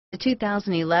The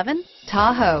 2011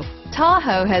 Tahoe.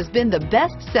 Tahoe has been the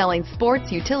best-selling sports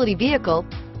utility vehicle,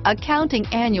 accounting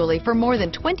annually for more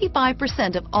than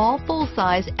 25% of all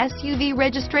full-size SUV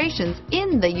registrations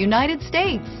in the United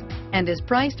States and is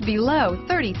priced below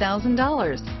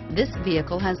 $30,000. This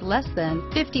vehicle has less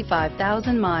than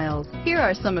 55,000 miles. Here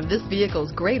are some of this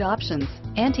vehicle's great options: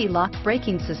 anti-lock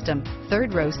braking system,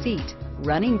 third-row seat,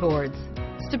 running boards,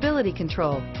 stability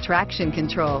control, traction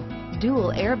control,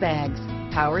 dual airbags,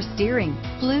 power steering,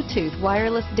 Bluetooth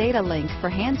wireless data link for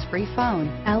hands-free phone,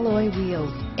 alloy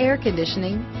wheels, air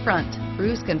conditioning, front,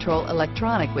 cruise control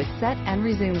electronic with set and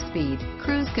resume speed,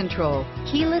 cruise control,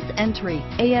 keyless entry,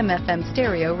 AM/FM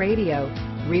stereo radio,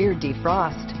 rear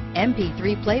defrost,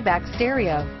 MP3 playback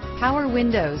stereo, power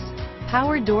windows,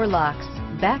 power door locks,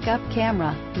 backup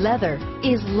camera, leather.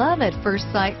 Is love at first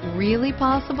sight really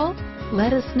possible?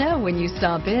 Let us know when you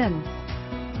stop in.